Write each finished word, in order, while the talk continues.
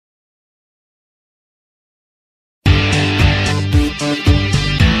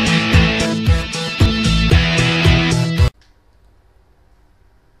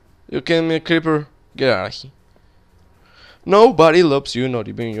You kill me, creeper. Get out of here. Nobody loves you, not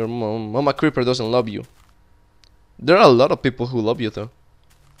even your mom. Mama Creeper doesn't love you. There are a lot of people who love you though.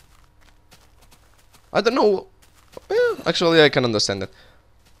 I don't know. Actually, I can understand that.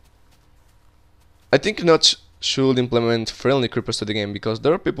 I think Notch should implement friendly creepers to the game because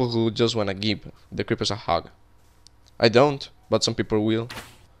there are people who just wanna give the creepers a hug. I don't, but some people will.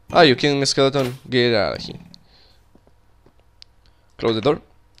 Ah, you killing me, skeleton? Get out of here. Close the door.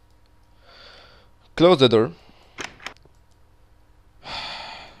 Close the door.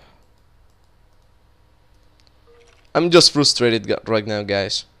 I'm just frustrated right now,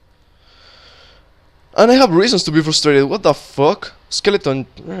 guys. And I have reasons to be frustrated. What the fuck? Skeleton.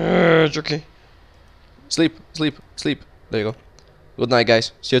 Jockey. Sleep, sleep, sleep. There you go. Good night,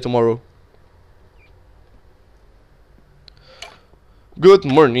 guys. See you tomorrow. Good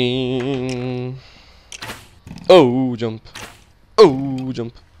morning. Oh, jump. Oh,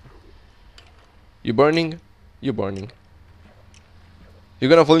 jump. You burning? You burning. You're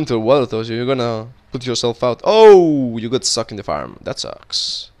gonna fall into the water though, so you're gonna put yourself out. Oh, you got stuck in the farm. That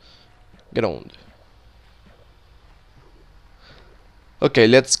sucks. Get owned. Okay,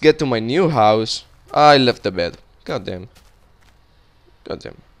 let's get to my new house. I left the bed. God damn. God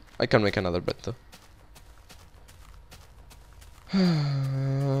damn. I can make another bed though.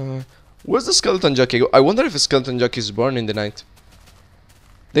 Where's the skeleton jockey? I wonder if a skeleton jockey is born in the night.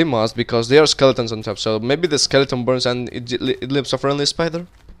 They must, because they are skeletons on top, so maybe the skeleton burns and it lives a friendly spider?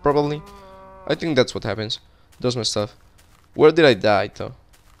 Probably. I think that's what happens. Does my stuff. Where did I die though?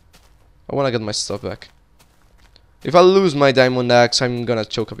 I wanna get my stuff back. If I lose my diamond axe, I'm gonna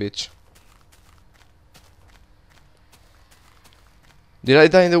choke a bitch. Did I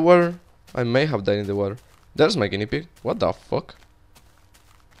die in the water? I may have died in the water. There's my guinea pig. What the fuck?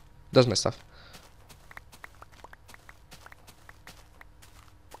 That's my stuff.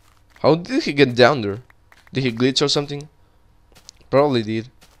 How did he get down there? Did he glitch or something? Probably did.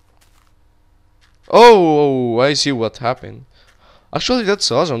 Oh, I see what happened. Actually,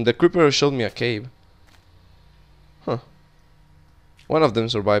 that's awesome. The creeper showed me a cave. Huh. One of them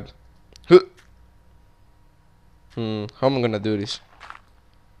survived. How am I gonna do this?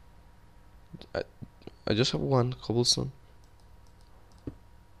 I just have one cobblestone.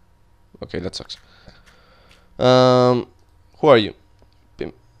 Okay, that sucks. Who are you?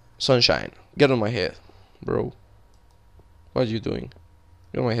 Sunshine. Get on my head, bro. What are you doing?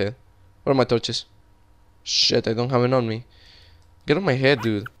 Get on my head. Where are my torches? Shit, I don't have it on me. Get on my head,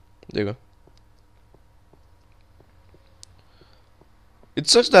 dude. There you go. It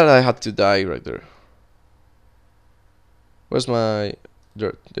sucks that I had to die right there. Where's my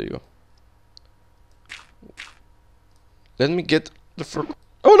dirt? There you go. Let me get the first.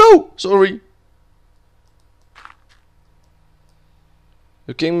 Oh no! Sorry.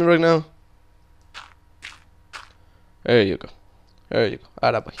 You kidding me right now? There you go. There you go.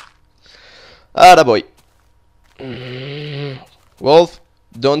 Attaboy. Attaboy. Wolf,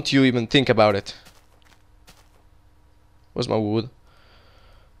 don't you even think about it. Where's my wood?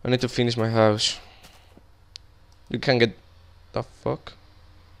 I need to finish my house. You can't get... The fuck?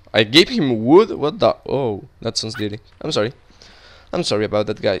 I gave him wood? What the... Oh, that sounds dirty. I'm sorry. I'm sorry about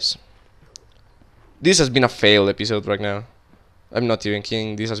that, guys. This has been a fail episode right now. I'm not even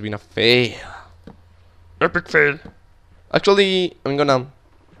kidding. This has been a fail. Epic fail. Actually, I'm gonna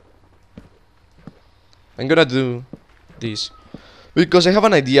do this because I have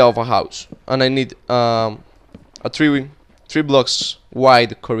an idea of a house and I need a three blocks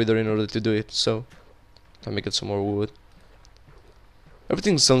wide corridor in order to do it. So I'll make it some more wood.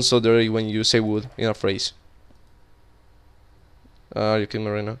 Everything sounds so dirty when you say wood in a phrase. Are you kidding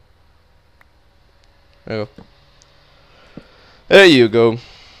me right now? There you go. There you go.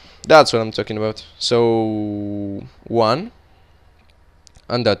 That's what I'm talking about. So 1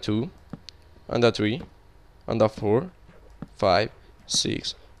 and that 2 and that 3 and that 4 5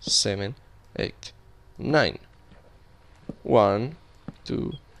 6 7 8 9 1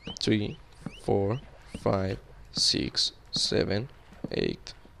 2 3 4 5 6 7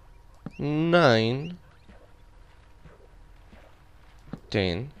 8 9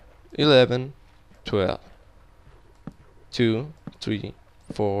 10 11 12 2 3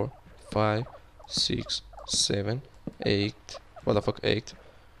 4 5 6 7 8 what the fuck 8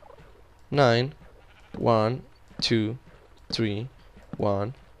 9 1 2 3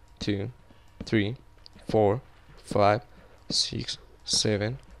 1 2 3 4 5 6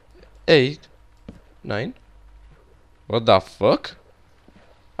 7 8 9 what the fuck?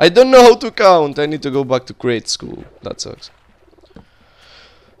 I don't know how to count. I need to go back to grade school. That sucks.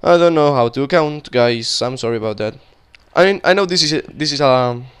 I don't know how to count, guys. I'm sorry about that. I mean, I know this is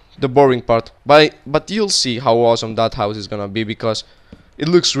the boring part. But you'll see how awesome that house is gonna be because it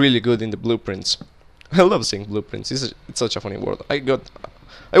looks really good in the blueprints. I love seeing blueprints. It's such a funny world.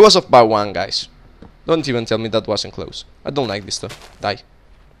 I was off by one, guys. Don't even tell me that wasn't close. I don't like this stuff. Die.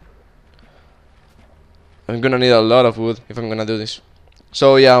 I'm gonna need a lot of wood if I'm gonna do this.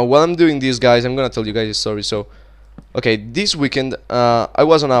 So yeah, while I'm doing this, guys, I'm gonna tell you guys a story. So, okay, this weekend I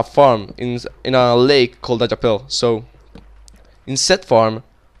was on a farm in a lake called Ajapel. So, in said farm,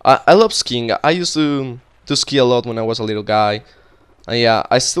 I love skiing. I used to ski a lot when I was a little guy. And yeah,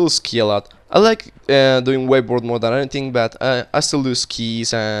 I still ski a lot. I like doing wakeboard more than anything, but I still do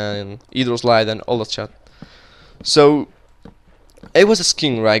skis and hydro slide and all that shit. So, I was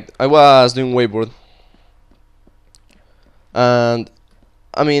skiing, right? I was doing wakeboard. And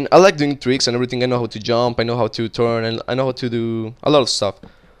I mean, I like doing tricks and everything. I know how to jump, I know how to turn, and I know how to do a lot of stuff.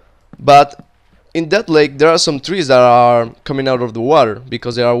 But in that lake, there are some trees that are coming out of the water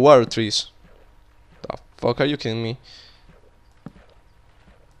because they are water trees. The fuck, are you kidding me?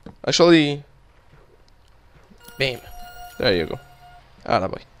 Actually, bam, there you go. Ah,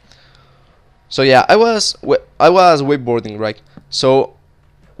 boy. So yeah, I was wakeboarding, right? So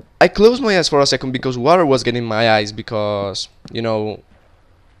I closed my eyes for a second because water was getting my eyes because, you know,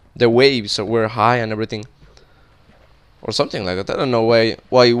 the waves were high and everything, or something like that. I don't know why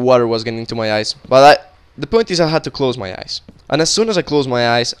water was getting into my eyes, but the point is I had to close my eyes. And as soon as I closed my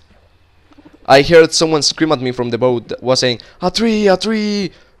eyes, I heard someone scream at me from the boat that was saying, a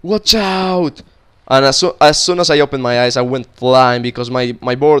tree, watch out! And as soon as I opened my eyes, I went flying because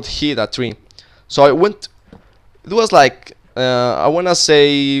my board hit a tree. So I went, it was like, I wanna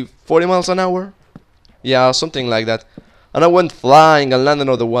say 40 miles an hour? Yeah, something like that. And I went flying and landed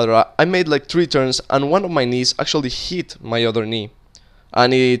on the water. I made like 3 turns and one of my knees actually hit my other knee.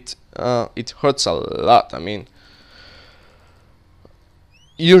 And it hurts a lot. I mean,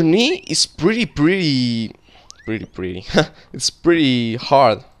 your knee is pretty it's pretty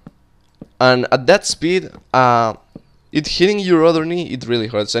hard. And at that speed, it hitting your other knee, it really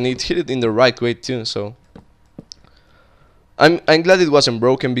hurts. And it hit it in the right way too, so I'm glad it wasn't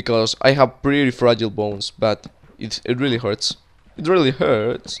broken because I have pretty fragile bones, but it really hurts. It really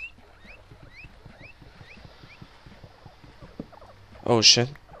hurts. Oh shit.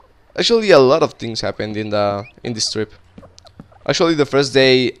 Actually, a lot of things happened in this trip. Actually, the first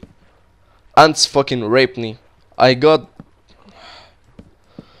day, ants fucking raped me. I got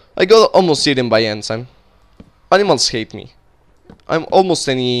almost eaten by ants. Animals hate me. I'm almost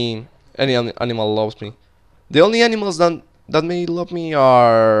any animal loves me. The only animals that may love me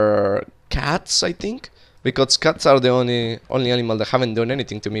are cats, I think, because cats are the only animal that haven't done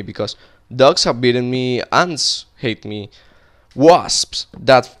anything to me. Because dogs have beaten me, ants hate me, wasps,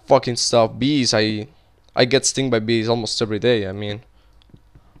 that fucking stuff, bees. I get stung by bees almost every day. I mean,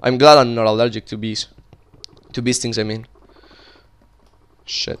 I'm glad I'm not allergic to bees, bee stings. I mean,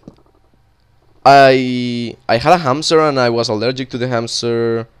 shit. I had a hamster and I was allergic to the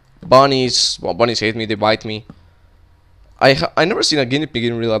hamster. Bunnies, well, bunnies hate me. They bite me. I never seen a guinea pig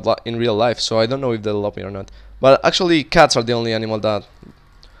in real life, so I don't know if they love me or not. But actually, cats are the only animal that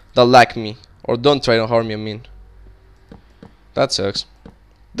like me or don't try to harm me. I mean, that sucks.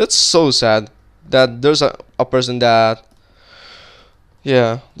 That's so sad that there's a person that,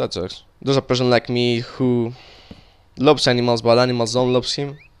 yeah, that sucks. There's a person like me who loves animals, but animals don't love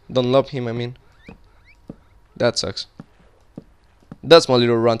him. I mean, that sucks. That's my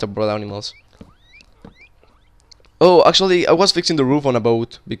little rant about animals. Oh, actually, I was fixing the roof on a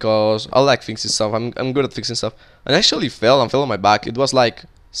boat because I like fixing stuff. I'm good at fixing stuff. And I actually fell on my back. It was like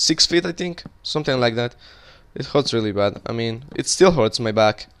 6 feet, I think, something like that. It hurts really bad. I mean, it still hurts my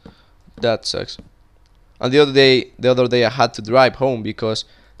back. That sucks. And the other day I had to drive home because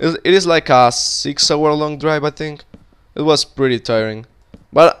it is like a 6-hour long drive, I think. It was pretty tiring,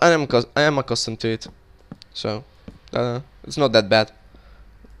 but I am accustomed to it, so it's not that bad.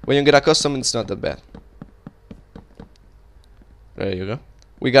 When you get accustomed, it's not that bad. There you go.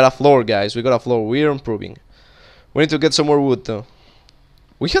 We got a floor, guys. We got a floor. We're improving. We need to get some more wood, though.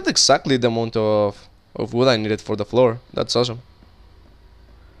 We had exactly the amount of wood I needed for the floor. That's awesome.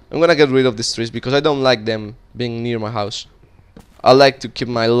 I'm gonna get rid of these trees because I don't like them being near my house. I like to keep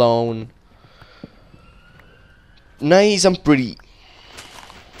my lawn nice and pretty,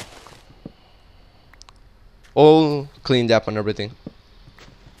 all cleaned up and everything.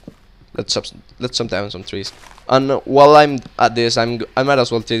 Let's chop down some trees. And while I'm at this, I might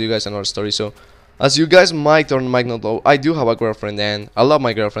as well tell you guys another story. So, as you guys might or might not know, I do have a girlfriend, and I love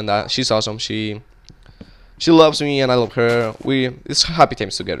my girlfriend. She's awesome. She loves me, and I love her. It's happy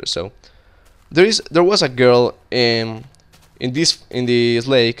times together. So, there was a girl in in this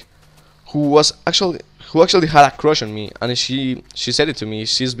lake who actually had a crush on me, and she said it to me.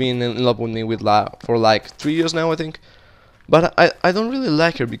 She's been in love with me for like 3 years now, I think. But I don't really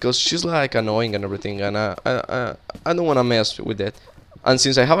like her because she's like annoying and everything, and I don't wanna mess with that. And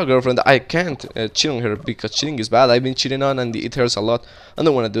since I have a girlfriend, I can't cheat on her because cheating is bad. I've been cheating on, and it hurts a lot. I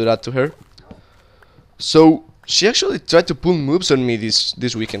don't wanna do that to her. So she actually tried to pull moves on me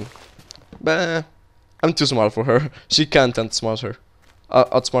this weekend, but I'm too smart for her. She can't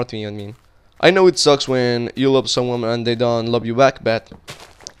outsmart me. I mean, I know it sucks when you love someone and they don't love you back, but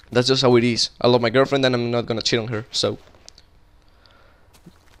that's just how it is. I love my girlfriend and I'm not gonna cheat on her. So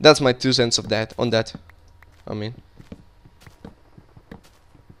that's my 2 cents of that on that. I mean,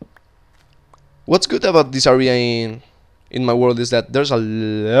 what's good about this area in my world is that there's a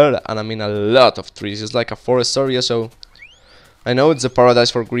lot, and I mean a lot of trees. It's like a forest area, so I know it's a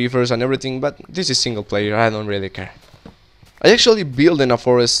paradise for griefers and everything, but this is single player. I don't really care. I actually built in a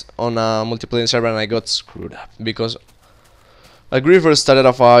forest on a multiplayer server and I got screwed up because a griever started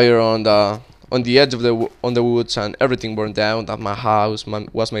a fire on the edge of the woods and everything burned down. That my house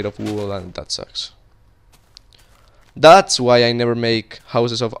was made of wool, and that sucks. That's why I never make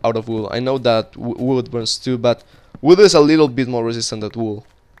houses out of wool. I know that wood burns too, but wood is a little bit more resistant than wool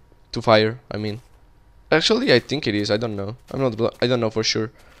to fire. I mean, actually, I think it is. I don't know. I don't know for sure.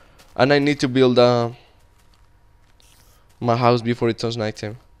 And I need to build my house before it turns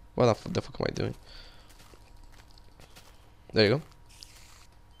nighttime. What the fuck am I doing? There you go.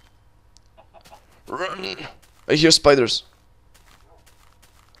 Run! I hear spiders.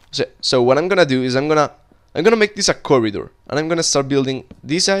 So what I'm gonna do is I'm gonna make this a corridor, and I'm gonna start building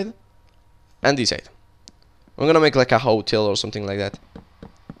this side and this side. I'm gonna make like a hotel or something like that.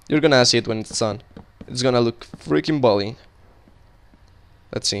 You're gonna see it when it's done. It's gonna look freaking balling.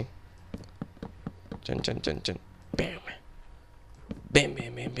 Let's see. Bam. Bam,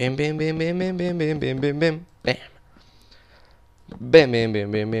 bam, bam, bam, bam, bam, bam, bam, bam, bam, bam, bam, bam, bam. Bam, bam,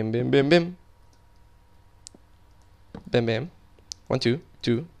 bam, bam, bam, bam, bam, bam. Bam, bam. 1, 2,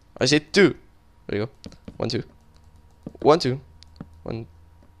 2. I said 2. There you go. 1, 2. 1, 2. 1,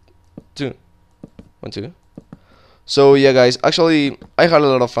 2. 1, 2. So yeah, guys. Actually, I had a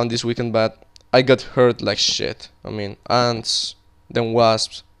lot of fun this weekend, but I got hurt like shit. I mean, ants, then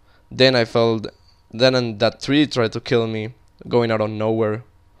wasps, then I fell. Then that tree tried to kill me, going out of nowhere.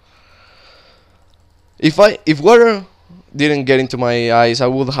 If water didn't get into my eyes, I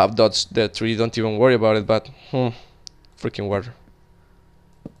would have dodged the tree. Don't even worry about it. But freaking water.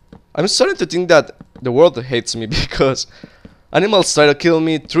 I'm starting to think that the world hates me because animals try to kill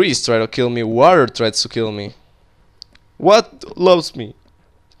me, trees try to kill me, water tries to kill me. What loves me?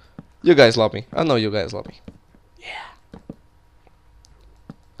 You guys love me. I know you guys love me. Yeah.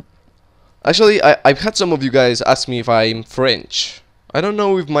 Actually, I've had some of you guys ask me if I'm French. I don't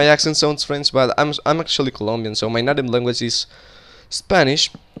know if my accent sounds French, but I'm actually Colombian, so my native language is Spanish,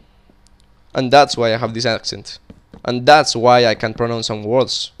 and that's why I have this accent, and that's why I can pronounce some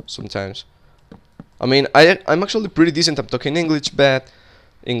words sometimes. I mean, I'm actually pretty decent at talking English, but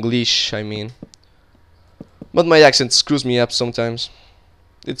I mean, but my accent screws me up sometimes.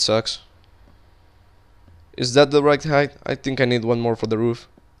 It sucks. Is that the right height? I think I need one more for the roof.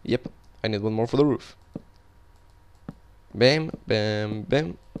 Yep, I need one more for the roof. Bam, bam,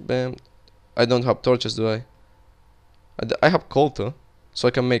 bam, bam. I don't have torches, do I? I have coal though, so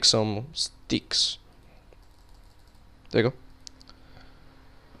I can make some sticks. There you go.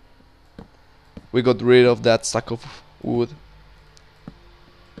 We got rid of that stack of wood.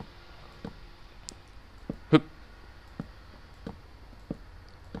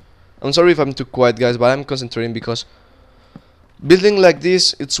 I'm sorry if I'm too quiet, guys, but I'm concentrating because building like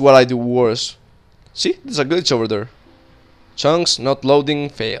this, it's what I do worst. See, there's a glitch over there. Chunks not loading,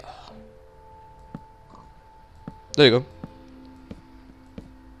 fail. There you go.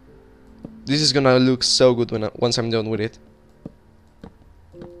 This is gonna look so good once I'm done with it.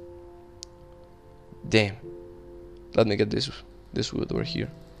 Damn. Let me get this wood over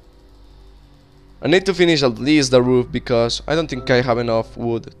here. I need to finish at least the roof because I don't think I have enough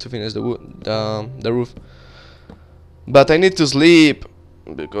wood to finish the roof. But I need to sleep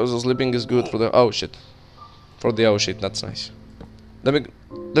because sleeping is good for the oh shit. That's nice. Let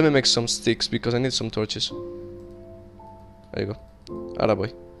me make some sticks because I need some torches. There you go.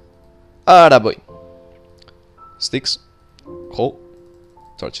 Attaboy. Attaboy. Sticks, coal,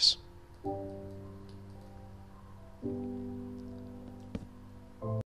 torches.